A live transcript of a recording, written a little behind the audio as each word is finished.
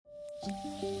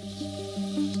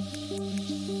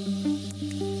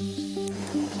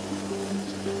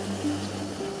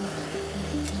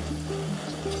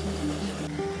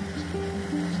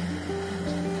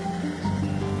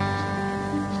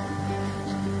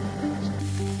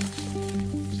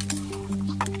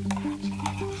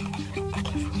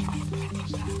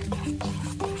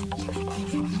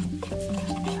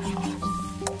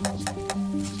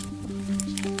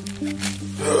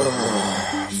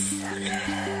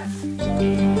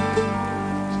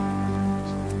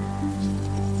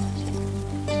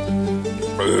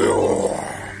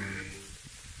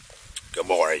Good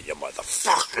morning, you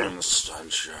motherfucking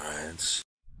sunshines.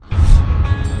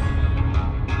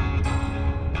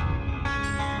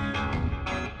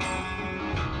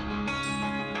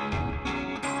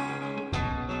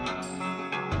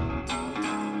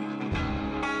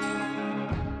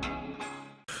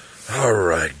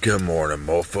 Alright, good morning,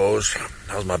 mofos.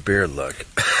 How's my beard look?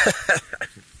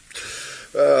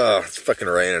 It's fucking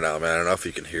raining out, man. I don't know if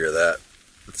you can hear that.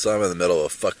 I'm in the middle of a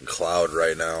fucking cloud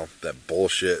right now. That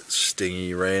bullshit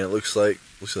stingy rain. It looks like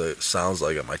it sounds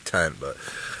like at my tent, but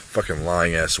fucking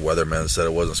lying ass weatherman said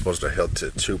it wasn't supposed to hit to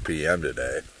 2 p.m.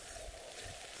 today.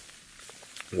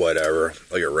 Whatever.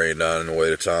 Like it rained on the way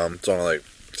to town. It's only like,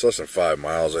 it's less than 5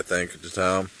 miles, I think, to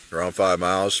town. Around 5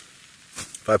 miles.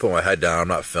 If I put my head down, I'm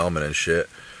not filming and shit.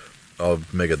 I'll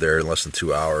make it there in less than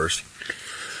 2 hours.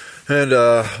 And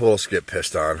we'll just get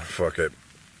pissed on. Fuck it.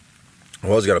 I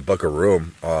was going to book a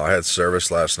room. I had service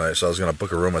last night, so I was going to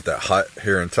book a room at that hut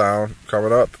here in town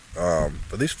coming up.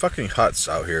 But these fucking huts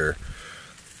out here,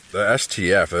 the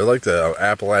STF, they're like the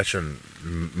Appalachian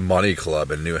Money Club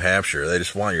in New Hampshire. They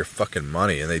just want your fucking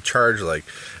money, and they charge like,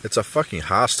 it's a fucking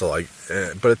hostel, like,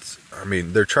 but it's, I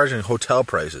mean, they're charging hotel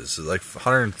prices, like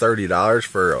 $130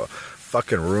 for a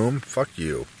fucking room. Fuck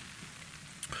you.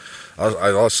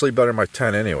 I'll sleep better in my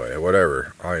tent anyway,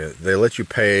 whatever. They let you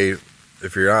pay.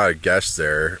 If you're not a guest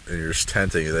there and you're just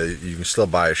tenting, you can still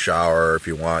buy a shower if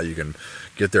you want. You can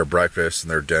get their breakfast and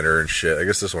their dinner and shit. I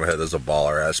guess this one has a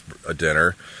baller ass a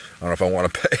dinner. I don't know if I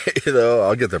want to pay though.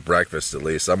 I'll get the breakfast at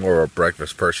least. I'm more of a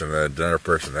breakfast person than a dinner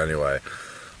person anyway.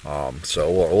 So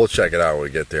we'll check it out when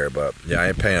we get there. But yeah, I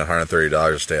ain't paying $130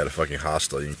 to stay at a fucking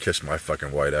hostel. You can kiss my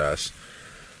fucking white ass.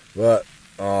 But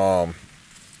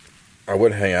I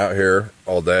would hang out here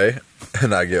all day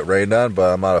and not get rained on,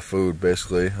 but I'm out of food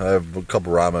basically. I have a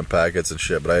couple ramen packets and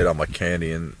shit, but I ate all my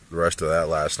candy and the rest of that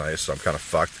last night, so I'm kind of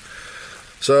fucked.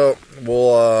 So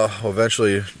we'll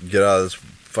eventually get out of this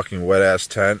fucking wet ass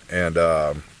tent and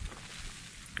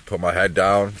put my head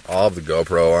down. I'll have the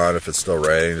GoPro on if it's still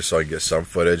raining just so I can get some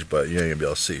footage, but you ain't gonna be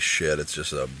able to see shit. It's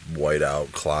just a white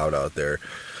out cloud out there.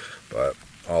 But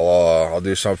I'll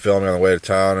do some filming on the way to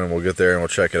town, and we'll get there and we'll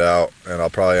check it out. And I'll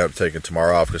probably end up taking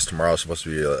tomorrow off because tomorrow's supposed to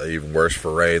be even worse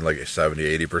for rain, like a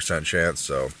 70-80% chance.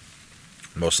 So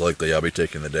most likely I'll be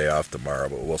taking the day off tomorrow,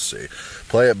 but we'll see.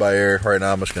 Play it by ear. Right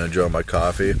now I'm just gonna enjoy my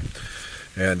coffee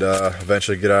and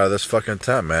eventually get out of this fucking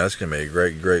tent, man. It's gonna be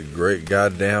a great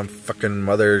goddamn fucking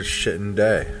mother shitting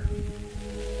day.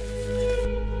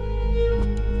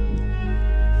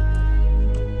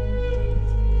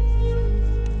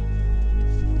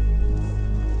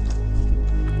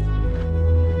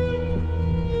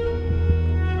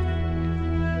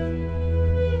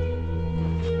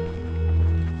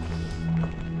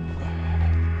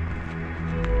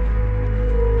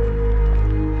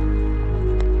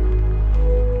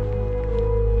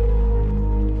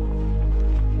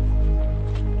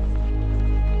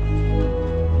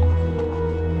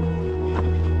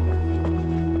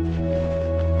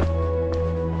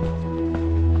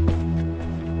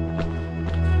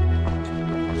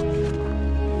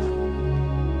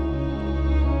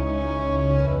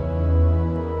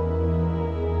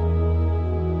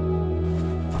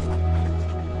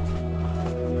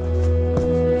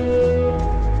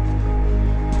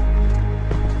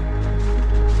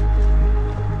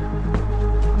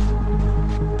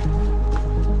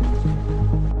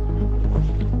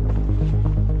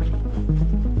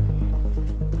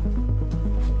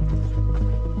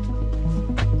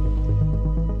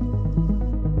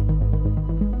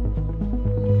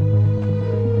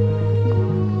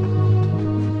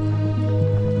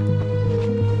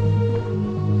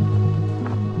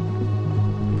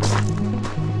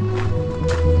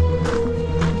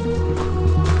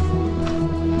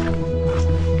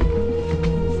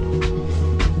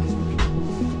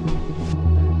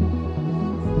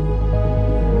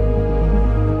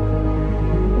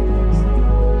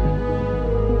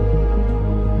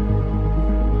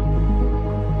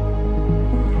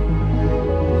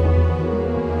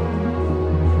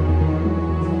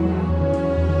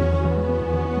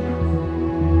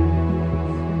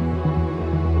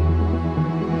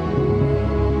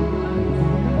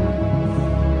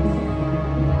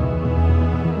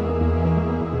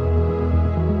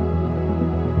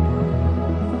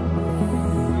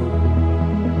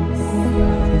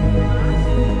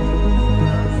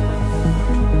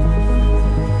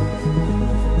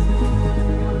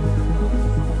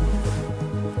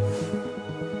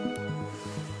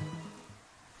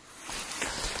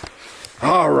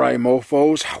 Alright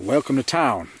mofos, welcome to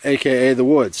town, aka the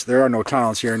woods. There are no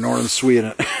towns here in northern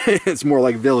Sweden. It's more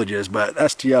like villages, but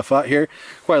STF out here,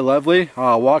 quite lovely.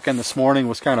 Walking this morning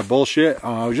was kind of bullshit. It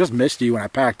was just misty when I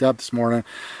packed up this morning,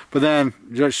 but then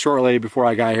just shortly before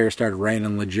I got here it started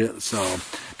raining legit, so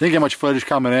didn't get much footage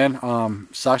coming in.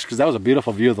 Sucks because that was a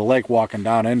beautiful view of the lake walking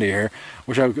down into here.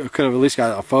 Wish I could have at least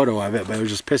got a photo of it, but it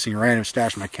was just pissing rain and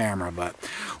stashed my camera. But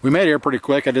we made it here pretty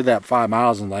quick. I did that 5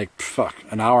 miles in like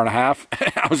an hour and a half.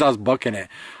 I was booking it.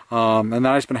 And then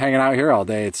I just been hanging out here all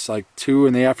day. It's like 2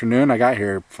 in the afternoon. I got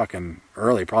here fucking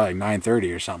early, probably like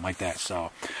 9:30 or something like that.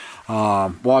 So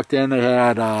walked in. They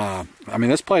had I mean,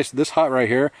 this hut right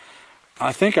here,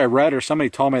 I think I read or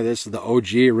somebody told me this is the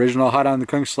OG original hut on the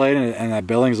KUNGSLEDEN, and that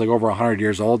building's like over 100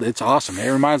 years old. It's awesome. It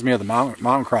reminds me of the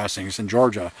mountain crossings in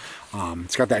Georgia.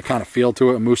 It's got that kind of feel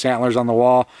to it, moose antlers on the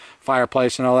wall,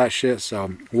 fireplace and all that shit.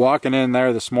 So walking in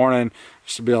there this morning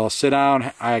just to be able to sit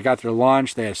down, I got their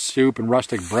lunch. They had soup and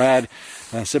rustic bread,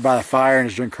 and I sit by the fire and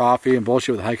just drink coffee and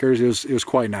bullshit with hikers. It was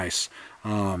quite nice.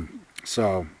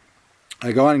 So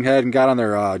I go ahead and got on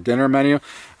their dinner menu.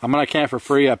 I'm gonna camp for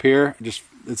free up here.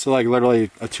 It's like literally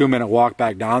a 2-minute walk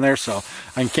back down there, so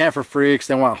I can camp for free because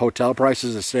they want hotel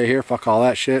prices to stay here. Fuck all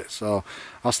that shit. So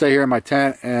I'll stay here in my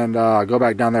tent and go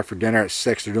back down there for dinner at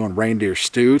 6. They're doing reindeer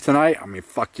stew tonight. I mean,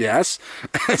 fuck yes.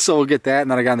 So we'll get that,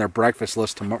 and then I got on their breakfast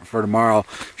list for tomorrow.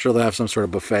 I'm sure they'll have some sort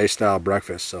of buffet style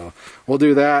breakfast, so we'll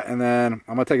do that. And then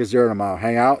I'm gonna take a zero tomorrow,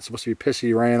 hang out. It's supposed to be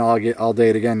pissy rain all day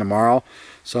again tomorrow,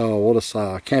 so we'll just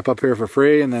camp up here for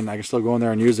free, and then I can still go in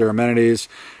there and use their amenities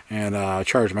and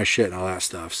charge my shit and all that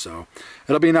stuff. So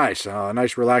it'll be nice, a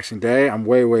nice relaxing day. I'm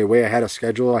way ahead of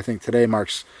schedule. I think today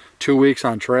marks 2 weeks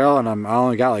on trail, and I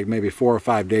only got like maybe 4 or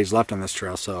 5 days left on this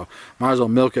trail, so might as well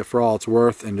milk it for all it's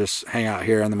worth and just hang out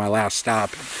here and then my last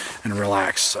stop and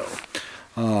relax. So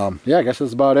yeah, I guess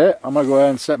that's about it. I'm gonna go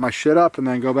ahead and set my shit up and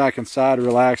then go back inside,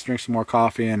 relax, drink some more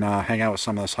coffee, and hang out with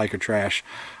some of this hiker trash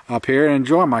up here and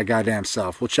enjoy my goddamn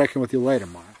self. We'll check in with you later,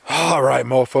 man. Alright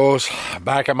mofos,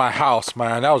 back at my house,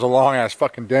 man. That was a long ass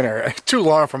fucking dinner. Too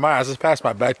long for my ass. It's past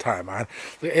my bedtime, man.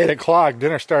 It's 8 o'clock,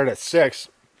 dinner started at 6.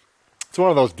 It's one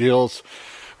of those deals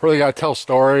where you gotta tell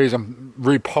stories and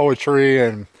read poetry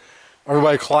and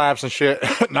everybody claps and shit.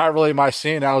 Not really my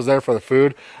scene. I was there for the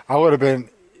food. I would have been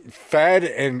fed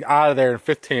and out of there in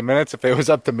 15 minutes if it was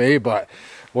up to me, but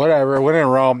whatever. When in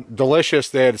Rome, delicious.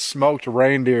 They had smoked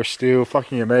reindeer stew,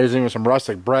 fucking amazing, with some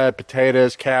rustic bread,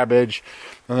 potatoes, cabbage,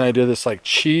 and they did this like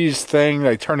cheese thing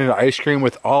they turned into ice cream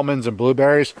with almonds and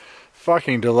blueberries.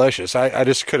 Fucking delicious. I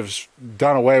just could have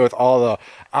done away with all the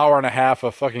hour and a half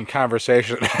of fucking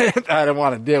conversation I didn't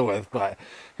want to deal with, but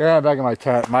here I'm back in my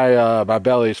tent. My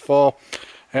belly's full,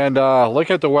 and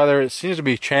looking at the weather, it seems to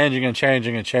be changing and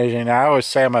changing and changing. Now, I always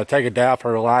say I'm gonna take a day off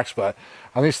and relax, but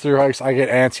on these through hikes I get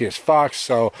antsy as fuck.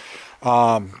 So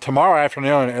tomorrow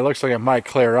afternoon it looks like it might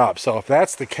clear up, so if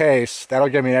that's the case, that'll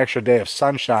give me an extra day of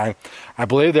sunshine. I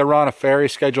believe they run a ferry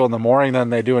schedule in the morning, then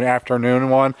they do an afternoon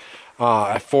one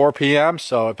at 4 p.m.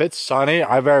 So if it's sunny,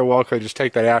 I very well could just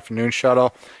take that afternoon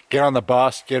shuttle, get on the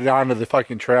bus, get onto the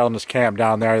fucking trail, and just camp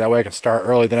down there. That way I can start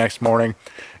early the next morning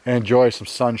and enjoy some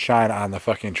sunshine on the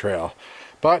fucking trail.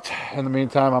 But in the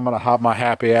meantime, I'm gonna hop my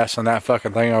happy ass on that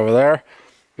fucking thing over there,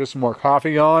 get some more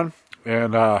coffee going.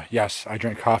 And yes, I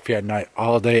drink coffee at night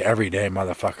all day, every day,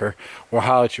 motherfucker. We'll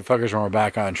holler at you fuckers when we're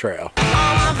back on trail.